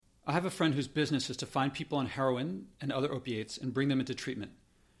I have a friend whose business is to find people on heroin and other opiates and bring them into treatment.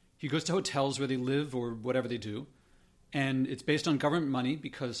 He goes to hotels where they live or whatever they do, and it's based on government money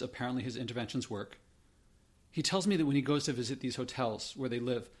because apparently his interventions work. He tells me that when he goes to visit these hotels where they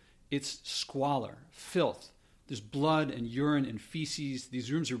live, it's squalor, filth. There's blood and urine and feces. These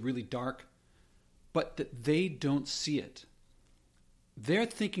rooms are really dark, but that they don't see it. They're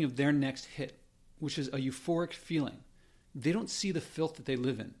thinking of their next hit, which is a euphoric feeling. They don't see the filth that they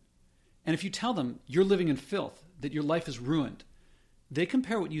live in. And if you tell them you're living in filth, that your life is ruined, they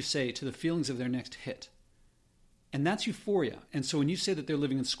compare what you say to the feelings of their next hit. And that's euphoria. And so when you say that they're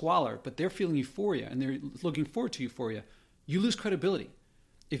living in squalor, but they're feeling euphoria and they're looking forward to euphoria, you lose credibility.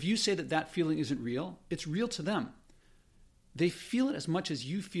 If you say that that feeling isn't real, it's real to them. They feel it as much as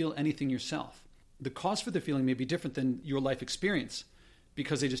you feel anything yourself. The cause for the feeling may be different than your life experience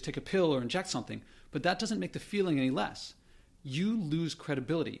because they just take a pill or inject something, but that doesn't make the feeling any less. You lose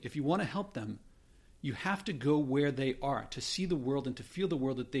credibility. If you want to help them, you have to go where they are to see the world and to feel the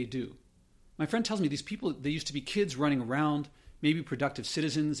world that they do. My friend tells me these people, they used to be kids running around, maybe productive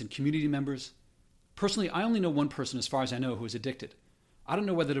citizens and community members. Personally, I only know one person as far as I know who is addicted. I don't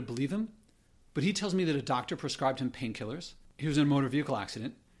know whether to believe him, but he tells me that a doctor prescribed him painkillers. He was in a motor vehicle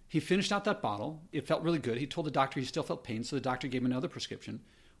accident. He finished out that bottle. It felt really good. He told the doctor he still felt pain, so the doctor gave him another prescription.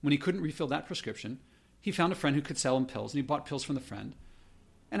 When he couldn't refill that prescription, he found a friend who could sell him pills, and he bought pills from the friend.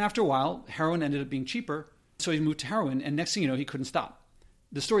 And after a while, heroin ended up being cheaper, so he moved to heroin, and next thing you know, he couldn't stop.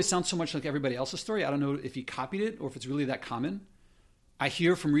 The story sounds so much like everybody else's story. I don't know if he copied it or if it's really that common. I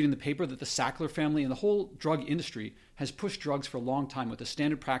hear from reading the paper that the Sackler family and the whole drug industry has pushed drugs for a long time with the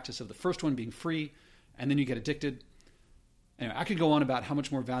standard practice of the first one being free, and then you get addicted. Anyway, I could go on about how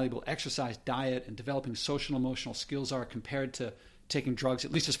much more valuable exercise, diet, and developing social and emotional skills are compared to taking drugs,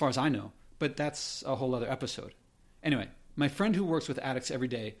 at least as far as I know. But that's a whole other episode. Anyway, my friend who works with addicts every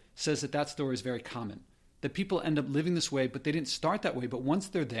day says that that story is very common. That people end up living this way, but they didn't start that way. But once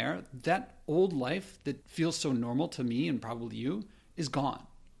they're there, that old life that feels so normal to me and probably you is gone.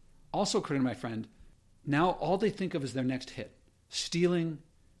 Also, according to my friend, now all they think of is their next hit. Stealing,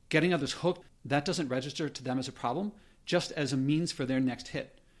 getting others hooked, that doesn't register to them as a problem, just as a means for their next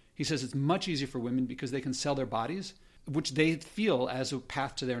hit. He says it's much easier for women because they can sell their bodies, which they feel as a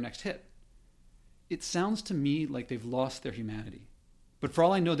path to their next hit. It sounds to me like they've lost their humanity. But for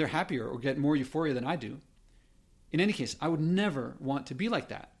all I know, they're happier or get more euphoria than I do. In any case, I would never want to be like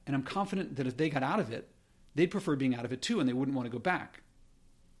that. And I'm confident that if they got out of it, they'd prefer being out of it too, and they wouldn't want to go back.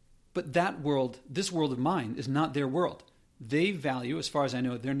 But that world, this world of mine, is not their world. They value, as far as I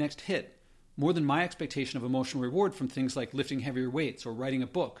know, their next hit more than my expectation of emotional reward from things like lifting heavier weights or writing a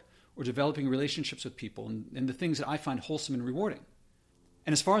book or developing relationships with people and the things that I find wholesome and rewarding.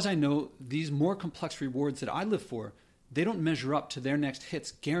 And as far as I know, these more complex rewards that I live for, they don't measure up to their next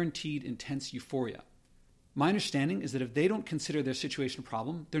hit's guaranteed intense euphoria. My understanding is that if they don't consider their situation a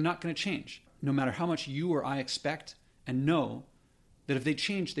problem, they're not going to change, no matter how much you or I expect, and know that if they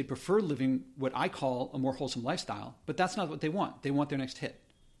change, they prefer living what I call a more wholesome lifestyle, but that's not what they want. They want their next hit.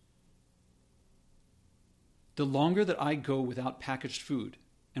 The longer that I go without packaged food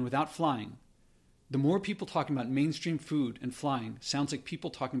and without flying, the more people talking about mainstream food and flying sounds like people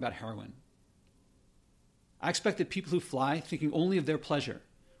talking about heroin. I expect that people who fly thinking only of their pleasure,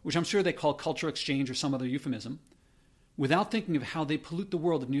 which I'm sure they call cultural exchange or some other euphemism, without thinking of how they pollute the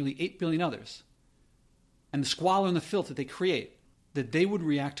world of nearly 8 billion others, and the squalor and the filth that they create, that they would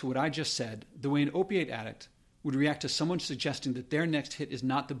react to what I just said the way an opiate addict would react to someone suggesting that their next hit is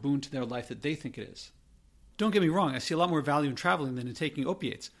not the boon to their life that they think it is. Don't get me wrong, I see a lot more value in traveling than in taking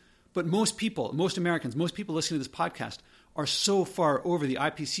opiates. But most people, most Americans, most people listening to this podcast are so far over the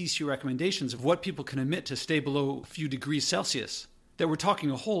IPCC recommendations of what people can emit to stay below a few degrees Celsius that we're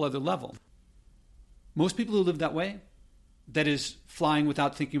talking a whole other level. Most people who live that way, that is flying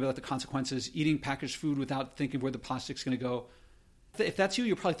without thinking about the consequences, eating packaged food without thinking where the plastic's going to go. If that's you,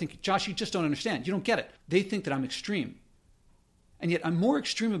 you're probably thinking, Josh, you just don't understand. You don't get it. They think that I'm extreme. And yet I'm more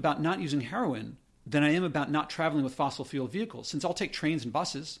extreme about not using heroin than I am about not traveling with fossil fuel vehicles, since I'll take trains and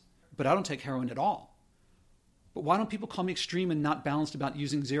buses, but I don't take heroin at all. But why don't people call me extreme and not balanced about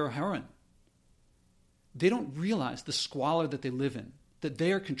using zero heroin? They don't realize the squalor that they live in, that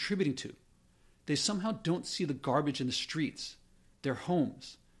they are contributing to. They somehow don't see the garbage in the streets, their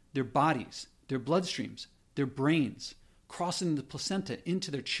homes, their bodies, their bloodstreams, their brains, crossing the placenta into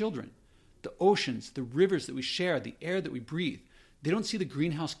their children, the oceans, the rivers that we share, the air that we breathe. They don't see the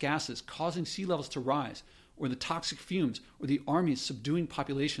greenhouse gases causing sea levels to rise, or the toxic fumes, or the armies subduing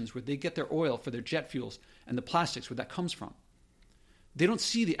populations where they get their oil for their jet fuels and the plastics where that comes from. They don't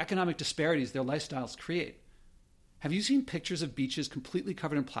see the economic disparities their lifestyles create. Have you seen pictures of beaches completely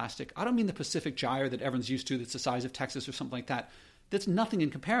covered in plastic? I don't mean the Pacific Gyre that everyone's used to that's the size of Texas or something like that. That's nothing in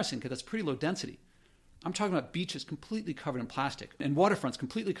comparison because that's pretty low density. I'm talking about beaches completely covered in plastic and waterfronts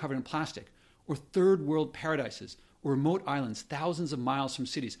completely covered in plastic, or third world paradises or remote islands thousands of miles from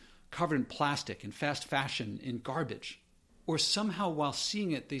cities covered in plastic, in fast fashion, in garbage. Or somehow while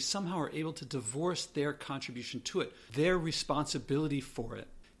seeing it, they somehow are able to divorce their contribution to it, their responsibility for it,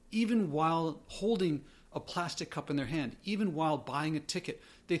 even while holding a plastic cup in their hand, even while buying a ticket.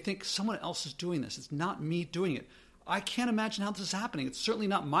 They think someone else is doing this. It's not me doing it. I can't imagine how this is happening. It's certainly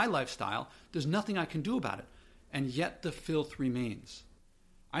not my lifestyle. There's nothing I can do about it. And yet the filth remains.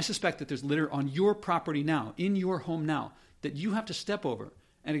 I suspect that there's litter on your property now, in your home now, that you have to step over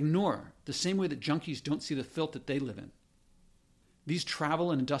and ignore the same way that junkies don't see the filth that they live in. These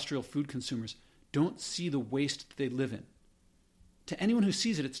travel and industrial food consumers don't see the waste that they live in. To anyone who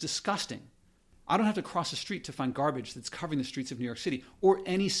sees it, it's disgusting. I don't have to cross the street to find garbage that's covering the streets of New York City or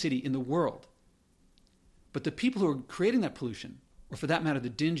any city in the world. But the people who are creating that pollution, or for that matter, the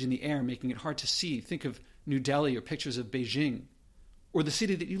dinge in the air making it hard to see, think of New Delhi or pictures of Beijing, or the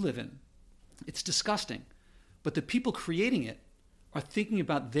city that you live in. It's disgusting. But the people creating it are thinking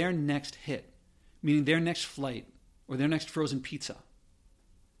about their next hit, meaning their next flight or their next frozen pizza.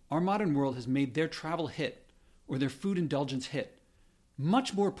 Our modern world has made their travel hit or their food indulgence hit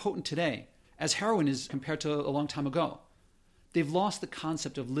much more potent today as heroin is compared to a long time ago. They've lost the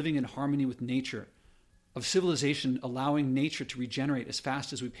concept of living in harmony with nature, of civilization allowing nature to regenerate as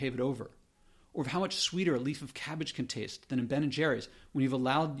fast as we pave it over, or of how much sweeter a leaf of cabbage can taste than in Ben & Jerry's when you've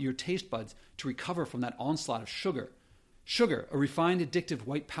allowed your taste buds to recover from that onslaught of sugar. Sugar, a refined addictive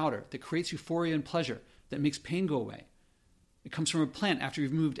white powder that creates euphoria and pleasure, that makes pain go away. It comes from a plant after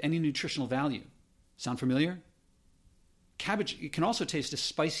you've removed any nutritional value. Sound familiar? Cabbage, it can also taste as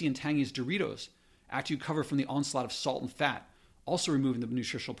spicy and tangy as Doritos after you cover from the onslaught of salt and fat, also removing the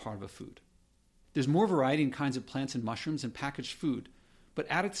nutritional part of a food. There's more variety in kinds of plants and mushrooms and packaged food, but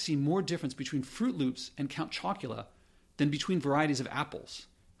addicts see more difference between Fruit Loops and Count Chocula than between varieties of apples.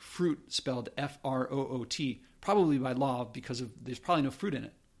 Fruit spelled F-R-O-O-T, probably by law because there's probably no fruit in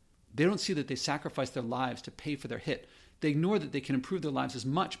it. They don't see that they sacrifice their lives to pay for their hit. They ignore that they can improve their lives as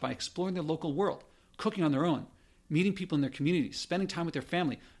much by exploring their local world, cooking on their own, meeting people in their communities, spending time with their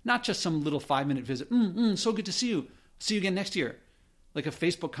family, not just some little 5-minute visit. So good to see you. See you again next year. Like a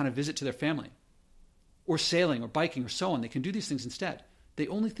Facebook kind of visit to their family. Or sailing or biking or so on. They can do these things instead. They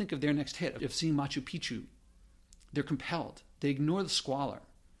only think of their next hit, of seeing Machu Picchu. They're compelled. They ignore the squalor.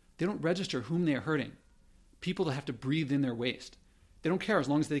 They don't register whom they are hurting. People that have to breathe in their waste. They don't care as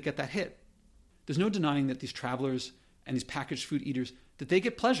long as they get that hit. There's no denying that these travelers and these packaged food eaters, that they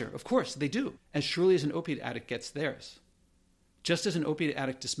get pleasure. Of course, they do. As surely as an opiate addict gets theirs. Just as an opiate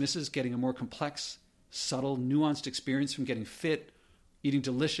addict dismisses getting a more complex, subtle, nuanced experience from getting fit, eating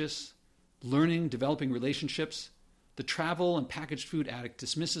delicious, learning, developing relationships, the travel and packaged food addict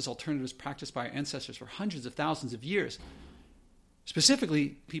dismisses alternatives practiced by our ancestors for hundreds of thousands of years,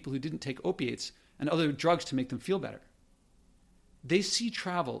 specifically people who didn't take opiates and other drugs to make them feel better. They see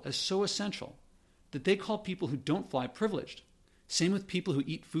travel as so essential that they call people who don't fly privileged. Same with people who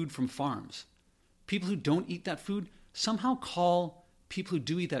eat food from farms. People who don't eat that food somehow call people who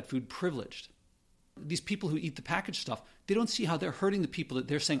do eat that food privileged. These people who eat the packaged stuff, they don't see how they're hurting the people that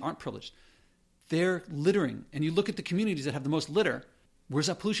they're saying aren't privileged. They're littering. And you look at the communities that have the most litter, where's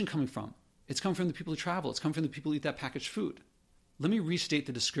that pollution coming from? It's coming from the people who travel. It's coming from the people who eat that packaged food. Let me restate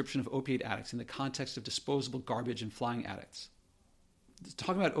the description of opiate addicts in the context of disposable garbage and flying addicts.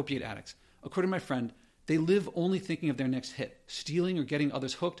 Talking about opiate addicts, according to my friend, they live only thinking of their next hit. Stealing or getting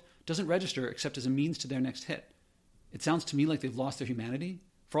others hooked doesn't register except as a means to their next hit. It sounds to me like they've lost their humanity.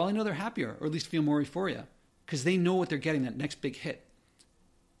 For all I know, they're happier, or at least feel more euphoria, because they know what they're getting, that next big hit.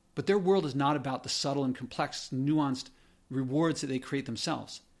 But their world is not about the subtle and complex, nuanced rewards that they create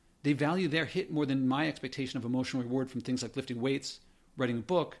themselves. They value their hit more than my expectation of emotional reward from things like lifting weights, writing a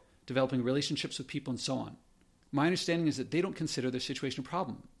book, developing relationships with people, and so on. My understanding is that they don't consider their situation a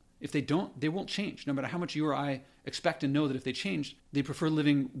problem. If they don't, they won't change. No matter how much you or I expect and know that if they changed, they prefer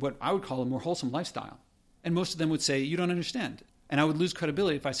living what I would call a more wholesome lifestyle. And most of them would say, you don't understand. And I would lose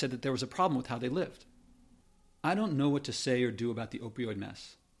credibility if I said that there was a problem with how they lived. I don't know what to say or do about the opioid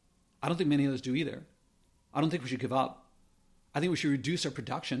mess. I don't think many of us do either. I don't think we should give up. I think we should reduce our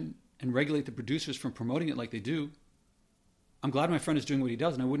production and regulate the producers from promoting it like they do. I'm glad my friend is doing what he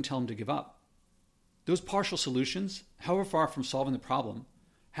does, and I wouldn't tell him to give up. Those partial solutions, however far from solving the problem,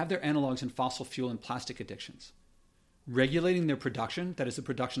 have their analogs in fossil fuel and plastic addictions. Regulating their production, that is the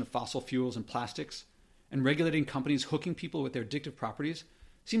production of fossil fuels and plastics, and regulating companies hooking people with their addictive properties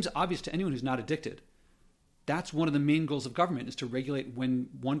seems obvious to anyone who's not addicted. That's one of the main goals of government, is to regulate when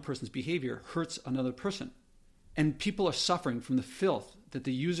one person's behavior hurts another person. And people are suffering from the filth that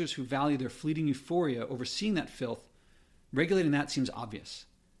the users who value their fleeting euphoria over seeing that filth, regulating that seems obvious.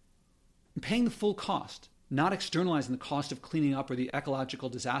 And paying the full cost, not externalizing the cost of cleaning up or the ecological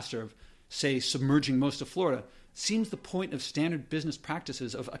disaster of, say, submerging most of Florida, seems the point of standard business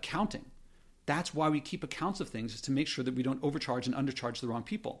practices of accounting. That's why we keep accounts of things, is to make sure that we don't overcharge and undercharge the wrong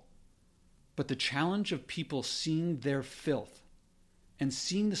people. But the challenge of people seeing their filth and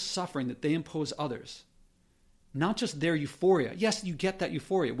seeing the suffering that they impose others, not just their euphoria. Yes, you get that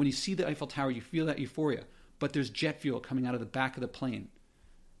euphoria. When you see the Eiffel Tower, you feel that euphoria. But there's jet fuel coming out of the back of the plane.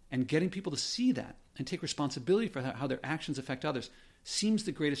 And getting people to see that and take responsibility for how their actions affect others seems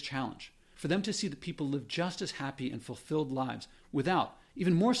the greatest challenge. For them to see that people live just as happy and fulfilled lives without,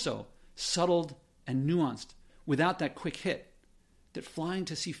 even more so, subtled and nuanced, without that quick hit. That flying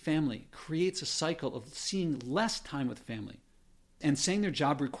to see family creates a cycle of seeing less time with family. And saying their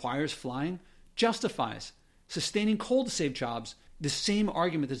job requires flying justifies sustaining coal to save jobs, the same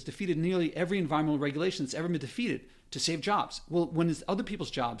argument that's defeated nearly every environmental regulation that's ever been defeated to save jobs. Well, when it's other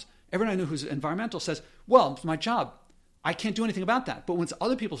people's jobs, everyone I know who's environmental says, well, it's my job. I can't do anything about that. But when it's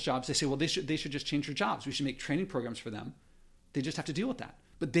other people's jobs, they say, well, they should just change their jobs. We should make training programs for them. They just have to deal with that.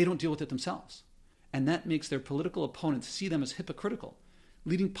 But they don't deal with it themselves. And that makes their political opponents see them as hypocritical,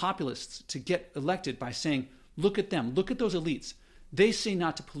 leading populists to get elected by saying, look at them, look at those elites. They say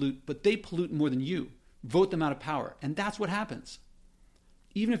not to pollute, but they pollute more than you. Vote them out of power. And that's what happens.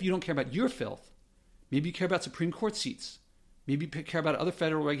 Even if you don't care about your filth, maybe you care about Supreme Court seats, maybe you care about other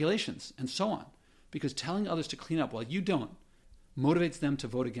federal regulations, and so on. Because telling others to clean up while you don't motivates them to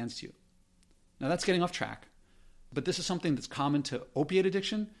vote against you. Now that's getting off track, but this is something that's common to opiate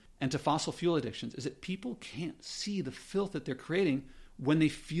addiction and to fossil fuel addictions, is that people can't see the filth that they're creating when they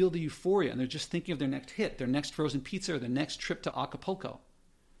feel the euphoria and they're just thinking of their next hit, their next frozen pizza, or their next trip to Acapulco.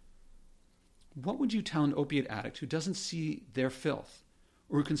 What would you tell an opiate addict who doesn't see their filth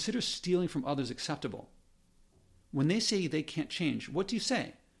or who considers stealing from others acceptable? When they say they can't change, what do you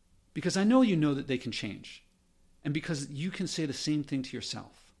say? Because I know you know that they can change, and because you can say the same thing to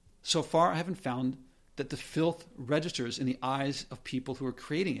yourself. So far, I haven't found that the filth registers in the eyes of people who are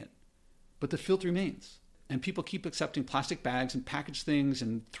creating it, but the filth remains. And people keep accepting plastic bags and packaged things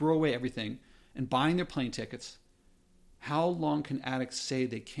and throw away everything and buying their plane tickets. How long can addicts say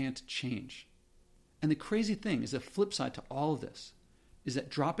they can't change? And the crazy thing is, the flip side to all of this is that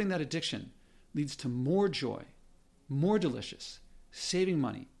dropping that addiction leads to more joy, more delicious, saving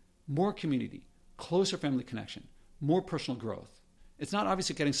money, more community, closer family connection, more personal growth. It's not obvious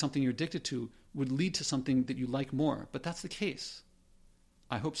that getting something you're addicted to would lead to something that you like more, but that's the case.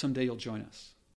 I hope someday you'll join us.